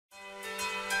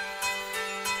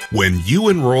When you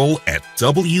enroll at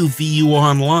WVU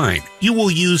Online, you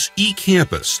will use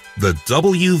eCampus, the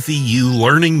WVU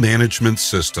Learning Management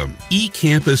System.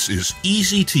 eCampus is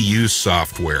easy-to-use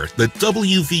software that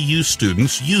WVU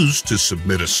students use to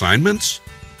submit assignments,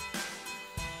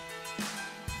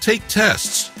 take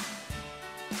tests,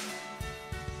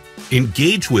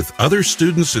 engage with other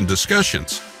students in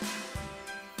discussions,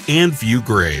 and view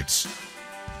grades.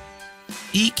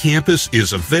 eCampus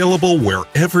is available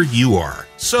wherever you are,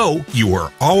 so you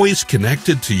are always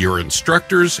connected to your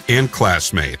instructors and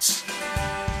classmates.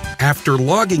 After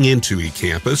logging into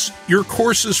eCampus, your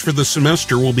courses for the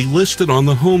semester will be listed on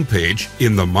the homepage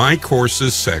in the My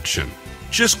Courses section.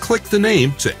 Just click the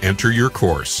name to enter your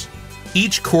course.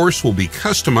 Each course will be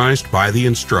customized by the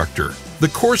instructor. The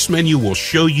course menu will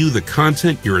show you the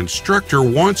content your instructor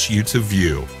wants you to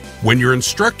view. When your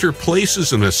instructor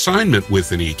places an assignment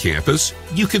within eCampus,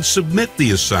 you can submit the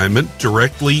assignment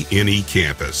directly in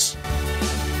eCampus.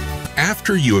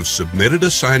 After you have submitted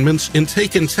assignments and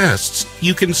taken tests,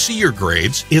 you can see your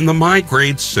grades in the My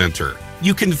Grades Center.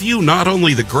 You can view not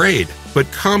only the grade,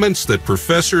 but comments that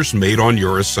professors made on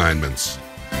your assignments.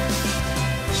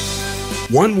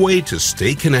 One way to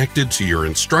stay connected to your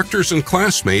instructors and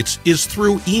classmates is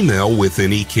through email within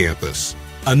eCampus.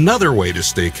 Another way to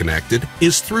stay connected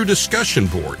is through discussion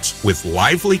boards with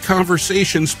lively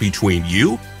conversations between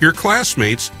you, your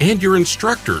classmates, and your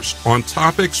instructors on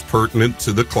topics pertinent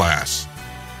to the class.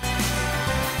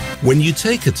 When you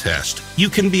take a test, you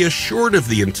can be assured of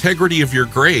the integrity of your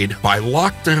grade by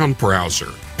Lockdown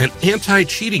Browser, an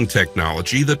anti-cheating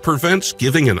technology that prevents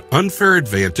giving an unfair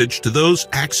advantage to those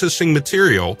accessing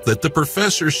material that the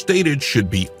professor stated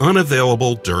should be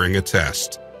unavailable during a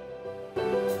test.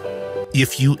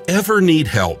 If you ever need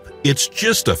help, it's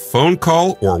just a phone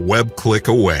call or web click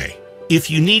away. If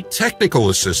you need technical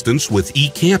assistance with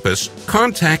eCampus,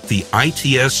 contact the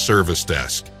ITS Service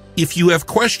Desk. If you have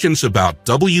questions about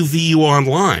WVU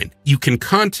Online, you can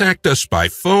contact us by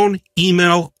phone,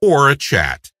 email, or a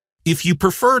chat. If you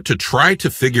prefer to try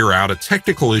to figure out a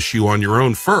technical issue on your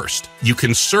own first, you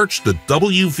can search the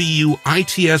WVU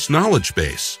ITS Knowledge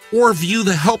Base or view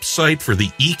the help site for the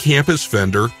eCampus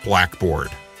vendor, Blackboard.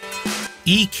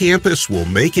 eCampus will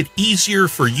make it easier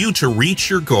for you to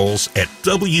reach your goals at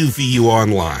WVU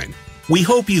Online. We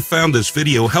hope you found this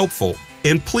video helpful,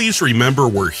 and please remember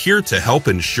we're here to help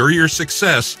ensure your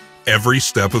success every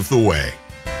step of the way.